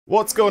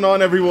What's going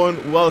on,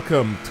 everyone?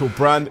 Welcome to a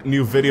brand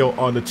new video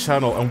on the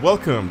channel, and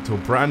welcome to a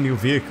brand new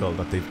vehicle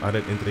that they've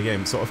added into the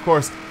game. So of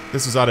course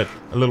this was added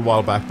a little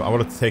while back, but I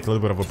wanted to take a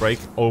little bit of a break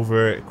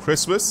over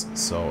Christmas,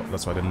 so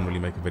that's why I didn't really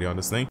make a video on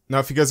this thing. Now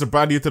if you guys are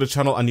brand new to the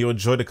channel and you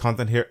enjoy the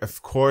content here,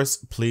 of course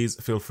please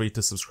feel free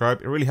to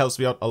subscribe. It really helps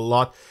me out a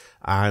lot.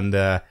 And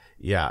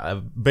yeah, a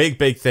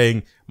big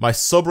thing. My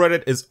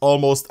subreddit is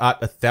almost at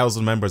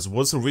 1,000 members.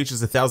 Once it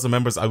reaches 1,000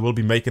 members, I will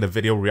be making a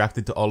video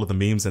reacting to all of the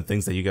memes and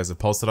things that you guys have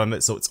posted on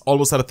it. So it's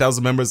almost at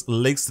 1,000 members.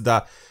 Links to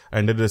that are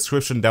in the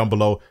description down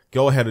below.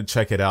 Go ahead and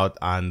check it out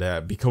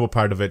and become a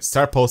part of it.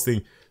 Start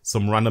posting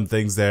some random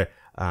things there.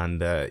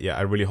 And yeah,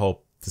 I really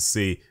hope to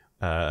see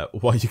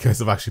what you guys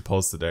have actually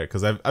posted there,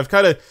 because I've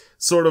kind of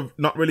sort of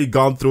not really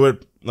gone through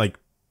it like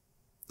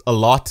a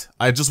lot.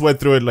 I just went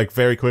through it like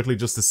very quickly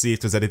just to see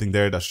if there's anything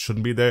there that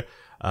shouldn't be there.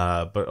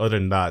 But other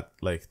than that,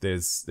 like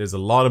there's a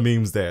lot of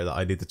memes there that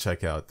I need to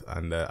check out,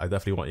 and I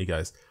definitely want you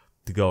guys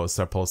to go and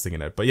start posting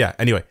in it. But yeah,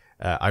 anyway,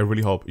 I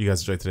really hope you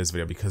guys enjoyed today's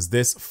video, because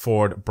this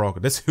Ford Bronco,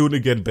 this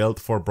Hoonigan built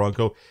Ford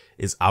Bronco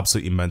is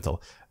absolutely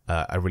mental.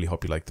 I really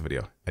hope you liked the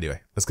video. Anyway,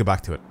 let's get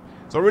back to it.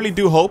 So I really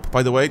do hope,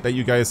 by the way, that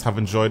you guys have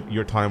enjoyed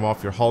your time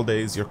off, your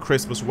holidays, your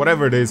Christmas,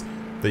 whatever it is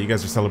that you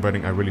guys are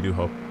celebrating. I really do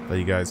hope that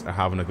you guys are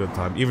having a good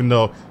time, even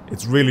though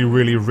it's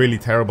really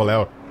terrible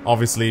out,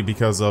 obviously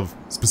because of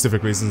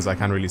specific reasons I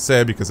can't really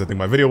say, because I think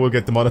my video will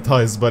get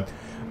demonetized. But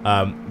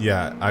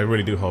yeah, I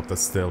really do hope that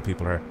still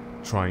people are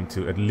trying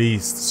to at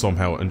least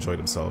somehow enjoy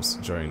themselves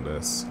during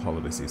this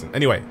holiday season.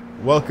 Anyway,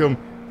 welcome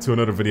to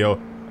another video.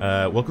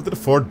 Welcome to the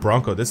Ford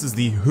Bronco. This is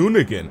the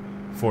Hoonigan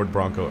Ford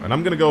Bronco, and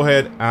I'm gonna go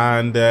ahead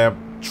and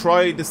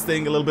try this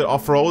thing a little bit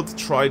off-road,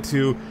 try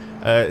to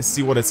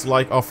see what it's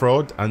like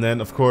off-road, and then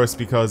of course,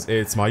 because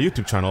it's my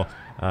YouTube channel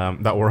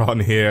that we're on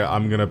here,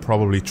 I'm gonna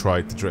probably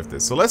try to drift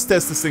this. So let's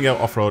test this thing out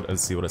off-road and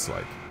see what it's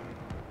like.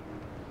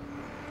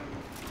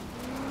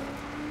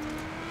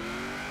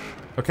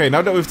 Okay,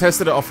 now that we've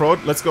tested it off-road,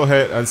 let's go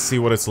ahead and see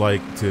what it's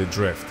like to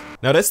drift.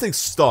 Now this thing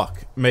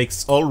stock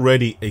makes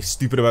already a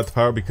stupid amount of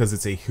power because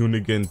it's a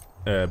Hoonigan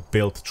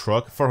built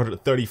truck,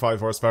 435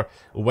 horsepower,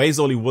 it weighs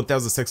only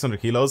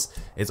 1,600 kilos.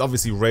 It's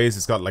obviously raised,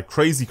 it's got like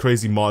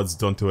crazy mods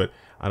done to it,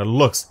 and it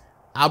looks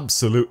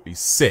absolutely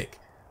sick.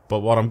 But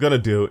what I'm gonna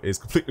do is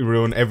completely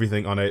ruin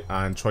everything on it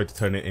and try to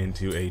turn it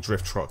into a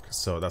drift truck.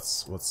 So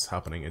that's what's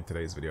happening in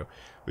today's video.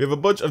 We have a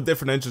bunch of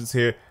different engines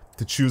here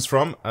to choose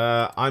from.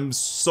 I'm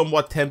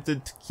somewhat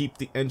tempted to keep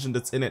the engine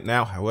that's in it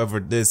now.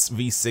 However, this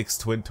V6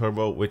 twin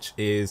turbo, which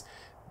is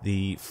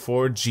the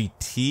Ford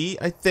GT,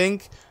 I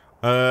think,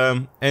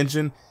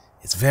 engine,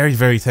 it's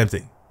very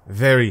tempting.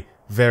 Very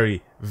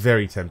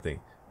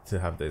tempting to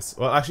have this.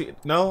 Well, actually,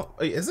 no,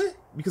 is it?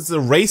 Because it's a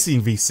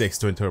racing V6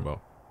 twin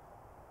turbo.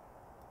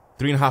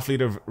 3.5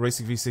 liter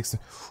racing V6.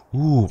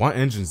 Ooh, what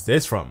engine is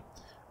this from?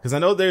 Because I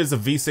know there's a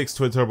V6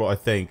 twin turbo, I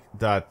think,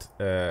 that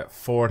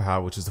Ford had,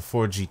 which is the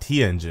Ford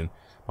GT engine.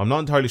 I'm not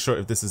entirely sure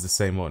if this is the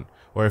same one,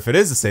 or if it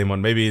is the same one,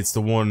 maybe it's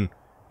the one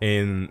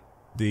in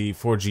the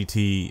Ford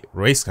GT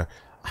race car.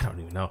 I don't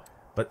even know,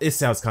 but it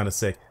sounds kind of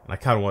sick, and I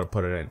kind of want to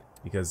put it in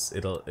because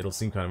it'll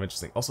seem kind of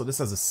interesting. Also, this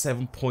has a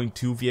 7.2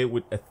 V8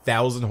 with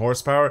 1,000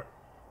 horsepower.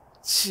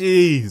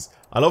 Jeez,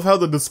 I love how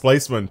the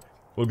displacement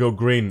will go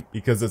green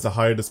because it's a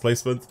higher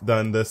displacement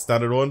than the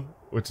standard one,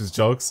 which is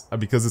jokes, and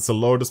because it's a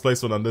lower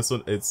displacement on this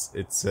one, it's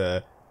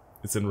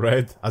in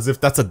red, as if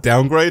that's a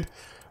downgrade.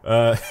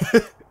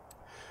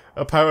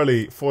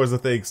 Apparently Forza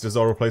thinks there's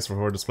no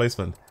replacement for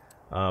displacement.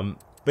 But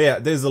yeah,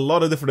 there's a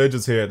lot of different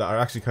engines here that are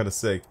actually kind of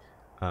sick.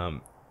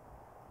 I'm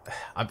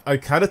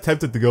kind of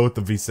tempted to go with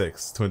the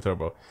V6 twin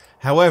turbo.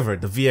 However,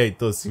 the V8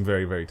 does seem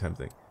very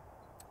tempting.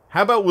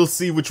 How about we'll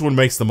see which one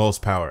makes the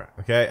most power,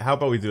 okay? How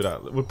about we do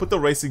that? We'll put the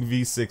racing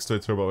V6 twin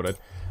turbo in it.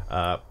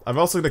 I'm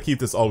also going to keep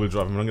this all-wheel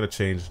drive. I'm not going to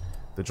change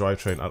the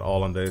drivetrain at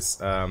all on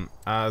this.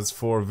 As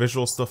for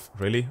visual stuff,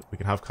 really, we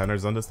can have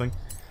counters on this thing.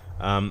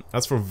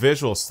 As for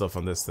visual stuff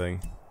on this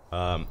thing,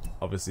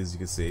 obviously, as you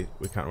can see,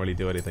 we can't really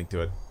do anything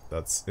to it.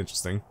 That's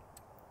interesting.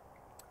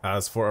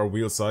 As for our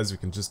wheel size, we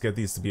can just get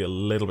these to be a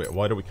little bit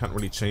wider. We can't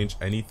really change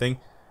anything.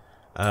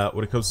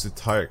 When it comes to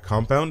tire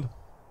compound,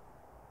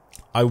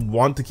 I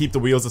want to keep the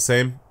wheels the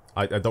same.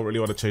 I don't really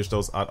want to change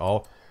those at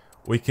all.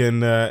 We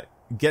can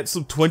get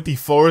some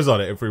 24s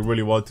on it if we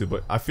really want to,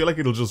 but I feel like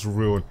it'll just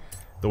ruin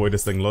the way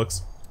this thing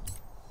looks.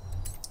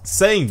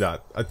 Saying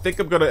that, I think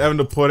I'm gonna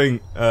end up putting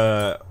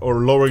or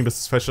lowering the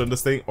suspension on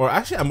this thing, or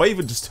actually I might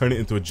even just turn it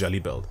into a jelly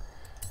build,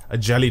 a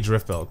jelly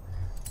drift build.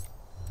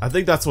 I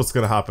think that's what's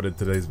gonna happen in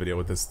today's video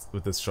with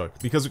this truck,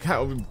 because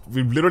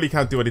we literally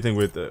can't do anything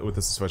with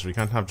the suspension. We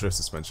can't have drift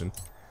suspension,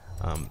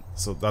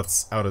 so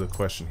that's out of the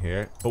question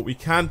here. But we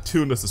can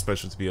tune the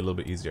suspension to be a little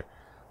bit easier.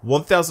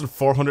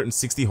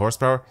 1,460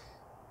 horsepower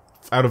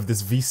out of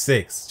this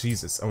V6,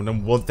 Jesus, and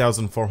then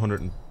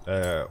 1,400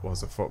 what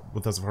was it,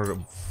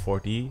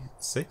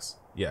 1,446?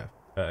 Yeah,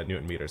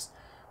 Newton meters,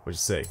 which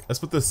is sick. Let's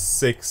put the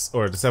 6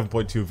 or the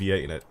 7.2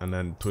 V8 in it, and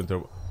then twin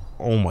turbo.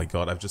 Oh my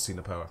god, I've just seen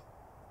the power.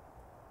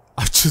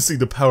 I've just seen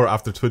the power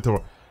after twin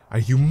turbo. Are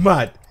you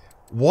mad?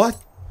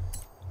 What?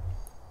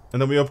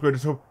 And then we upgrade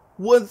it to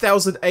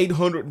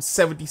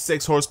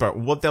 1,876 horsepower,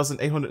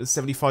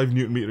 1,875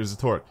 newton meters of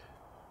torque.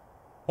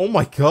 Oh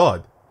my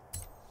god.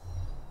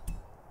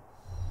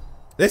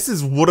 This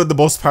is one of the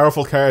most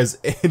powerful cars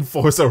in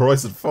Forza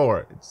Horizon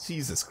 4.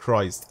 Jesus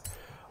Christ.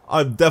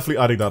 I'm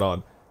definitely adding that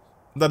on.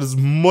 That is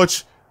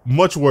much,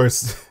 much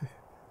worse.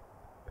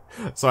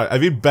 Sorry, I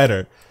mean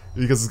better.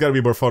 Because it's gonna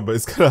be more fun, but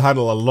it's gonna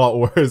handle a lot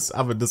worse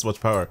having this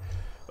much power.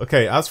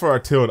 Okay, as for our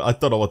tune, I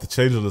don't know what to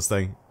change on this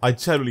thing. I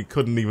generally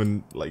couldn't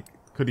even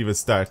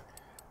start.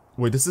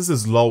 Wait, this is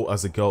as low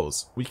as it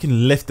goes. We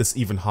can lift this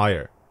even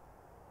higher.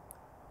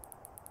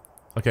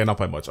 Okay, not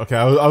by much. Okay,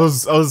 I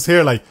was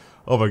here like,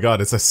 oh my god,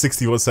 it's at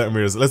 61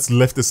 centimeters. Let's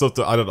lift this up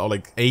to, I don't know,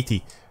 like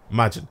 80.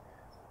 Imagine.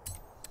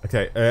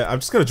 Okay, I'm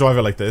just gonna drive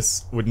it like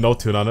this with no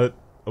tune on it,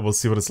 and we'll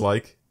see what it's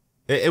like.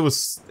 It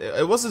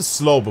wasn't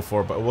slow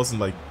before, but it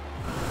wasn't like.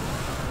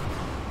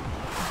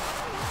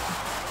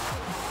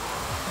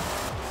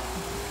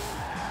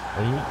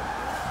 Oh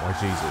my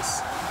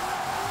Jesus.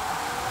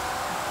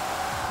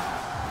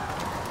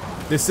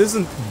 This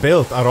isn't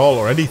built at all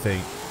or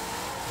anything.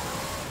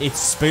 It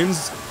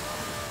spins.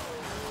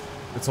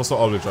 It's also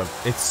all-wheel drive.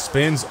 It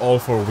spins all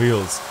four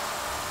wheels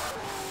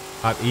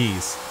at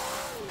ease.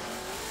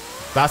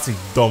 That's a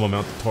dumb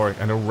amount of torque,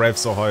 and it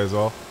revs so high as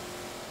well.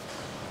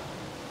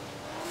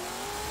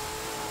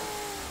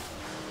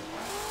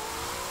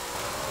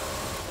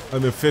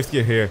 I'm in 5th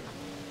gear here,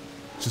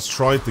 just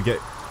trying to get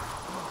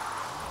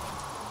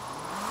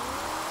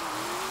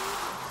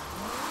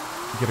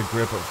a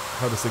grip of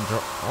how this thing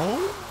drives. Oh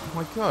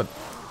my god.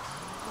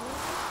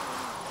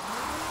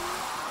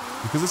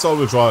 Because it's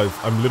all-wheel drive,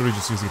 I'm literally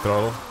just using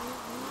throttle.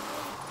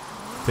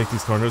 Take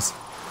these corners.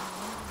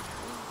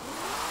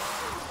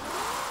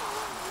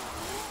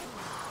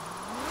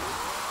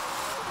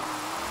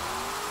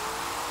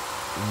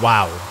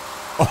 Wow.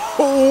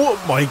 Oh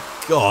my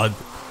god.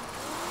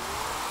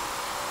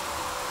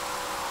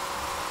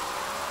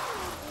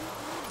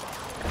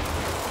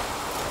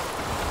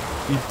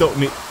 You don't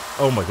need...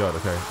 Oh my god,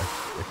 okay.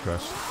 I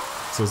crashed.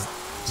 So it's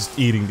just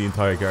eating the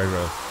entire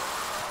guardrail.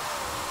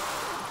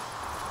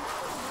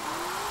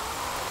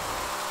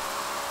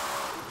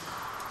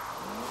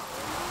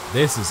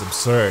 This is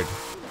absurd.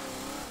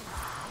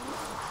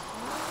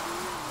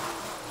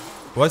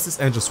 Why is this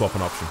engine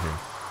swapping option here?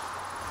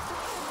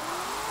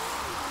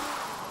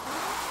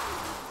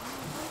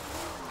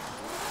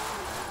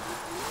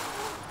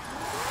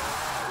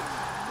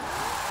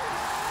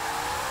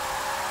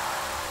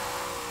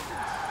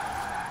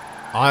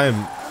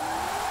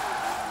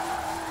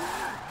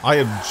 I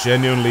am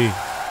genuinely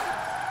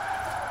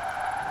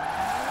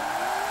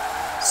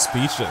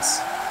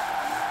speechless.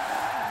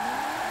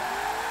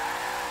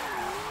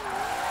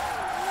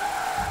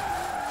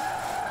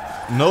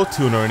 No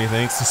tune or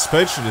anything.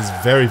 Suspension is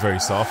very, very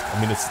soft. I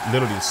mean, it's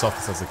literally as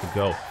soft as it could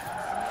go.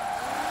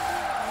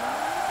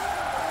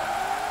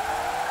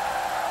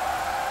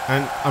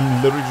 And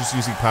I'm literally just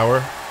using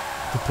power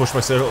to push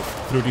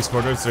myself through these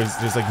corners.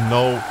 There's like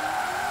no...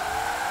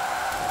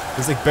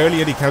 There's like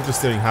barely any counter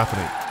steering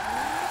happening.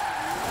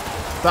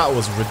 That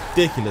was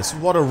ridiculous.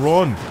 What a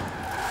run.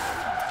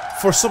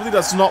 For something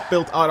that's not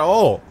built at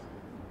all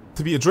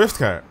to be a drift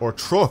car or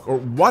truck or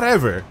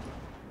whatever.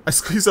 I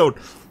squeezed out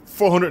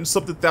 400 and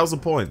something thousand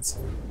points.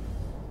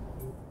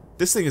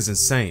 This thing is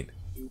insane.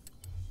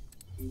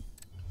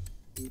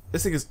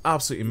 This thing is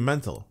absolutely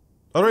mental.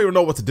 I don't even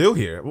know what to do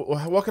here.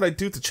 What can I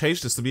do to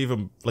change this to be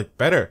even like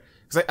better?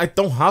 Because I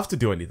don't have to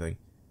do anything.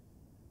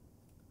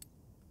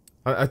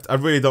 I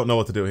really don't know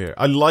what to do here.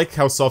 I like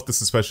how soft the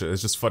suspension is.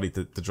 It's just funny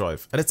to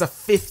drive. And it's a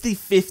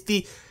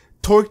 50-50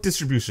 torque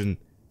distribution.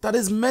 That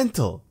is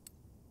mental.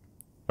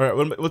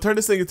 Alright, we'll turn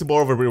this thing into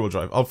more of a rear-wheel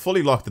drive. I'll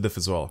fully lock the diff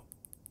as well.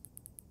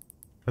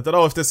 I don't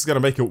know if this is going to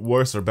make it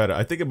worse or better.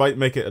 I think it might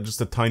make it just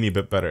a tiny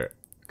bit better.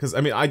 Because,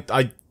 I mean,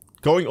 I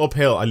going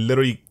uphill, I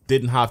literally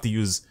didn't have to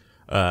use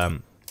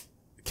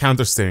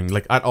counter steering,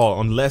 like, at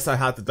all. Unless I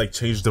had to, like,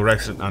 change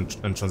direction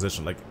and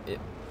transition. Like,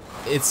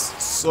 it's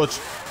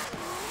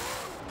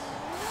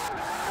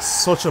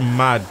such a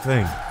mad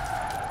thing.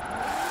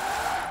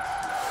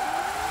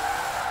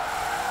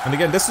 And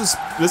again, this is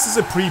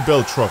a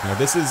pre-built truck. Now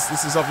this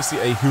is obviously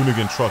a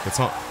Hoonigan truck. It's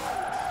not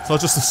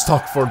just a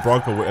stock Ford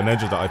Bronco with an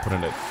engine that I put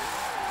in it.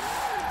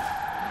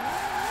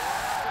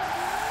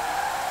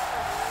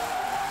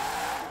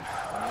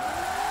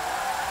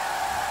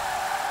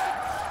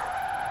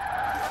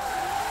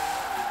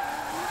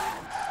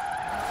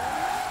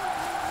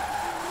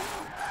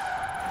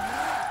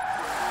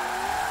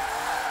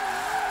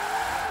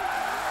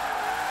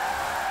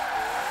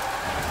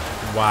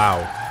 Wow.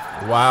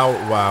 Wow,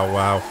 wow,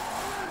 wow.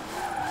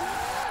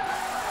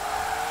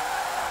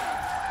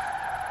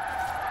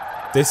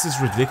 This is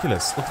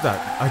ridiculous. Look at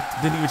that. I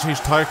didn't even change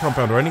tire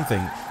compound or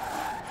anything.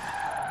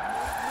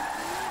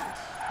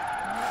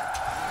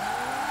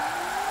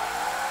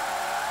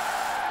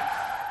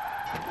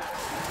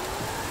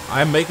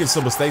 I am making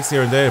some mistakes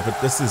here and there,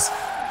 but this is...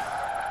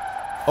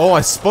 Oh,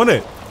 I spun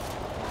it!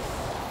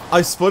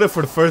 I spun it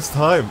for the first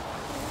time.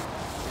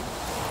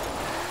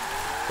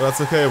 But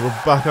that's okay, we're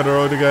back on the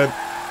road again.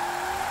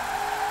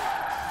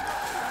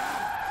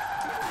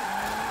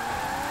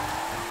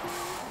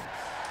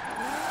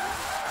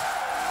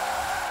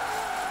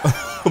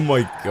 Oh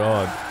my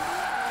god.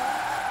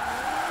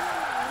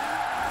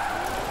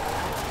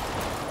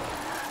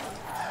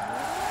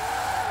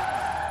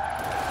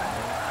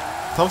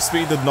 Top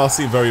speed did not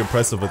seem very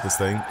impressive with this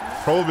thing.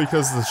 Probably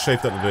because of the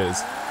shape that it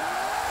is.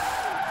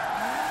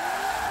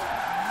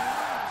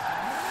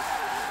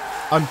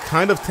 I'm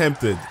kind of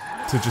tempted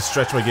to just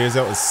stretch my gears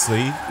out and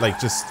see. Like,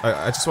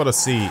 I just want to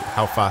see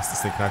how fast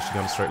this thing can actually go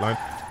on a straight line.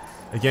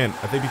 Again,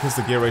 I think because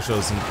the gear ratio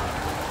isn't...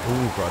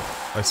 Oh god.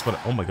 I spun it.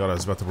 Oh my god, I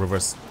was about to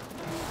reverse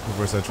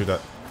entry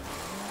that.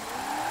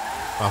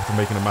 After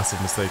making a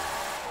massive mistake.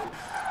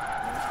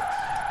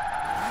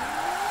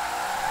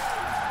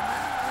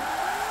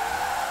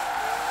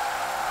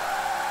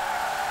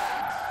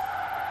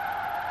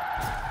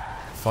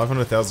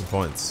 $500,000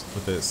 points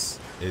with this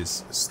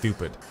is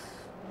stupid.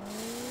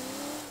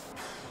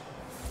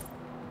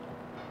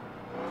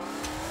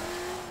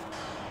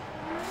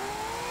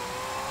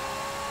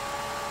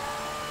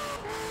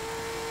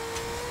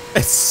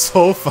 It's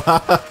so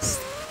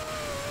fast.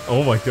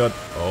 Oh my god.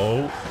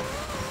 Oh.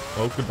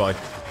 Oh, goodbye.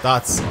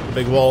 That's a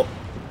big wall.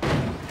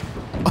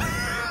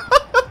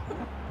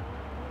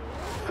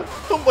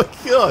 Oh my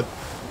god.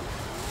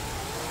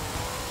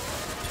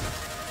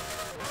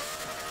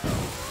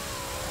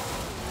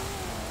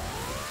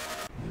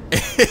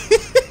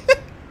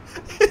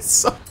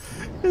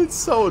 It's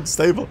so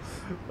unstable.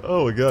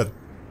 Oh my god.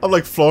 I'm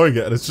like flooring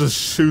it and it just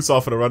shoots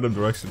off in a random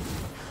direction.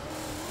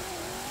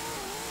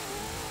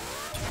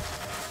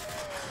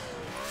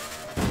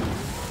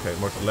 Okay,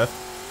 more to the left.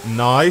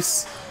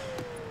 Nice.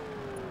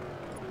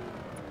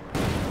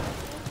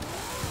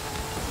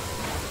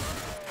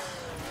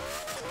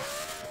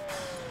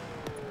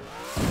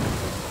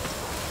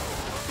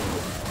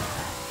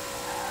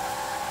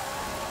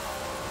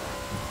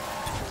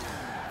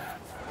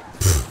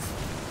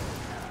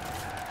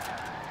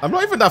 I'm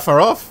not even that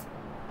far off.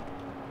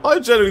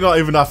 I'm generally not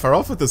even that far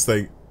off with this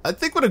thing. I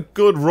think with a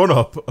good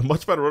run-up, a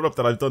much better run-up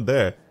than I've done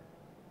there.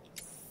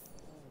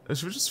 I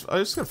just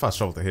gotta fast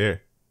travel to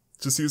here.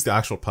 Just use the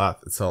actual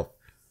path itself.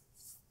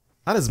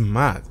 That is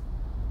mad.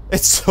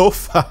 It's so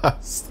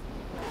fast.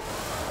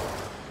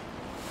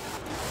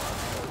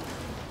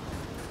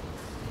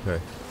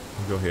 Okay,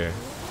 we'll go here.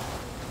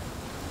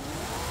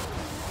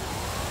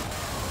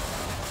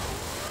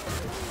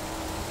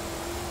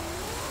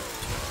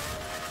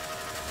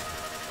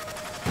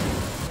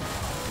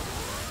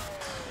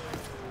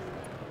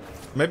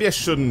 Maybe I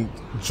shouldn't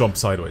jump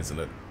sideways in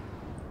it.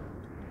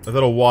 I don't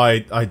know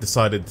why I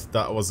decided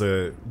that was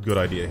a good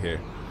idea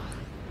here.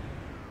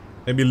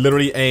 Maybe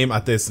literally aim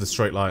at this in a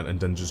straight line and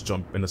then just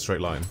jump in a straight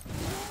line.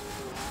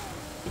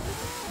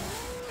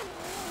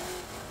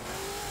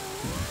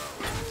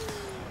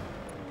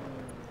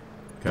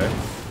 Okay.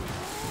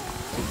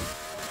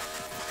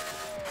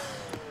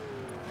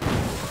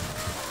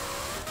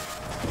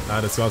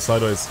 And it's gone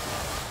sideways.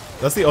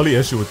 That's the only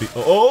issue with the...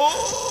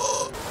 Oh!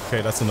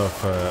 Okay, that's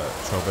enough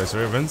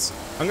trailblazer events.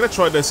 I'm gonna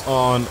try this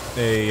on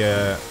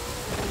a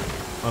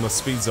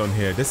speed zone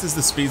here. This is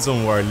the speed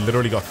zone where I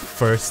literally got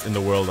first in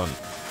the world on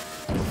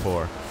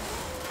before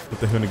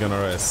with the Hoonigan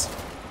RS.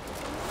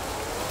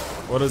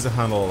 What does it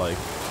handle like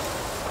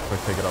if I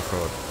take it off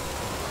road?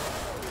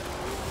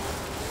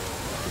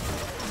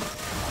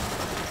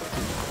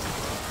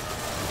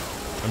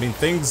 I mean,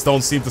 things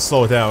don't seem to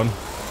slow down,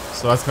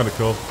 so that's kind of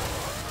cool.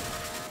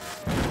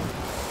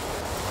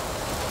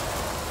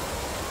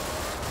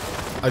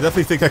 I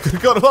definitely think I could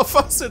have gone a lot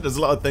faster. There's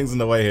a lot of things in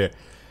the way here.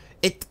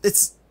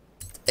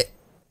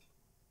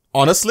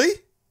 Honestly,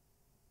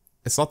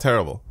 it's not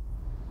terrible.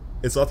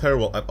 It's not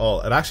terrible at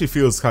all. It actually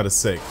feels kind of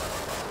sick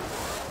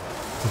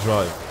to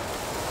drive.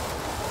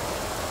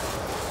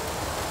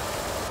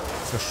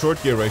 It's got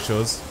short gear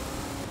ratios.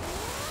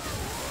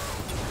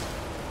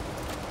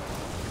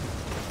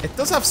 It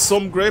does have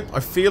some grip. I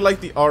feel like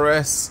the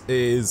RS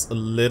is a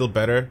little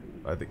better.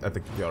 I think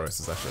the RS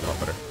is actually a lot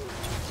better.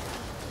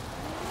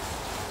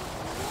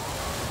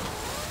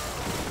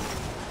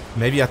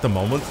 Maybe at the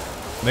moment.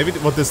 Maybe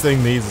what this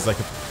thing needs is like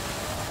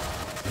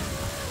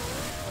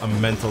a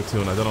mental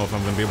tune. I don't know if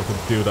I'm going to be able to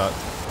do that.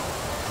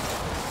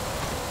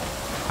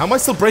 How am I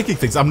still breaking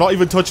things? I'm not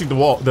even touching the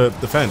wall, the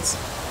fence.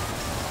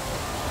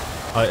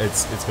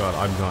 It's gone.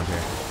 I'm gone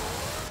here.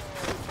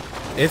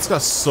 It's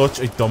got such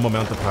a dumb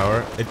amount of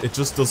power. It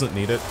just doesn't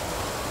need it.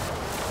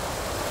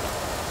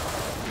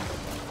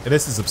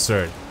 This is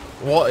absurd.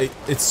 What?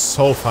 It's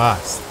so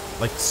fast.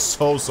 Like,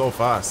 so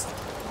fast.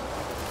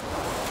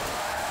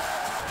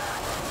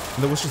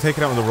 And then once you take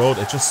it out on the road,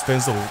 it just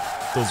spins those...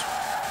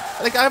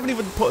 Like, I haven't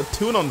even put a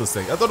tune on this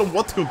thing. I don't know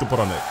what tune to put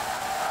on it.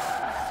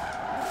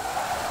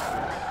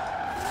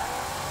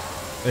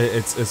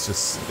 It's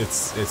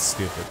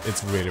stupid.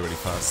 It's really, really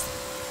fast.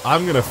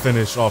 I'm gonna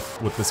finish off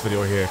with this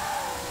video here.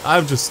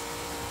 I'm just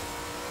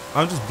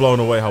blown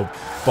away how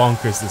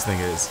bonkers this thing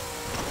is.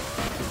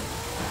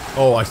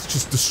 Oh, I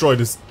just destroyed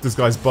this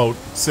guy's boat.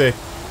 Sick.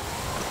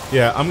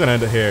 Yeah, I'm gonna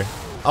end it here.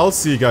 I'll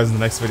see you guys in the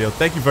next video.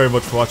 Thank you very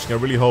much for watching. I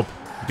really hope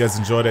you guys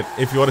enjoyed it.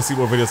 If you want to see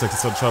more videos like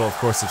this on the channel, of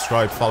course,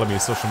 subscribe, follow me on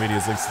social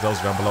media, links to those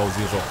down below as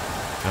usual.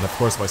 And of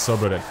course, my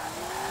subreddit.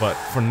 But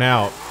for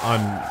now,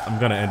 I'm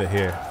gonna end it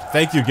here.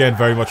 Thank you again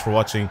very much for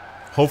watching.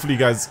 Hopefully you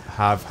guys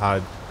have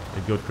had a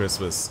good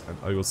Christmas, and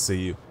I will see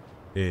you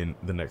in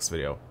the next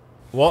video.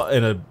 What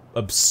an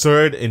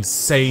absurd,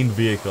 insane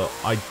vehicle.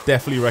 I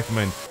definitely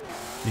recommend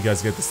you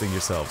guys get this thing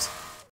yourselves.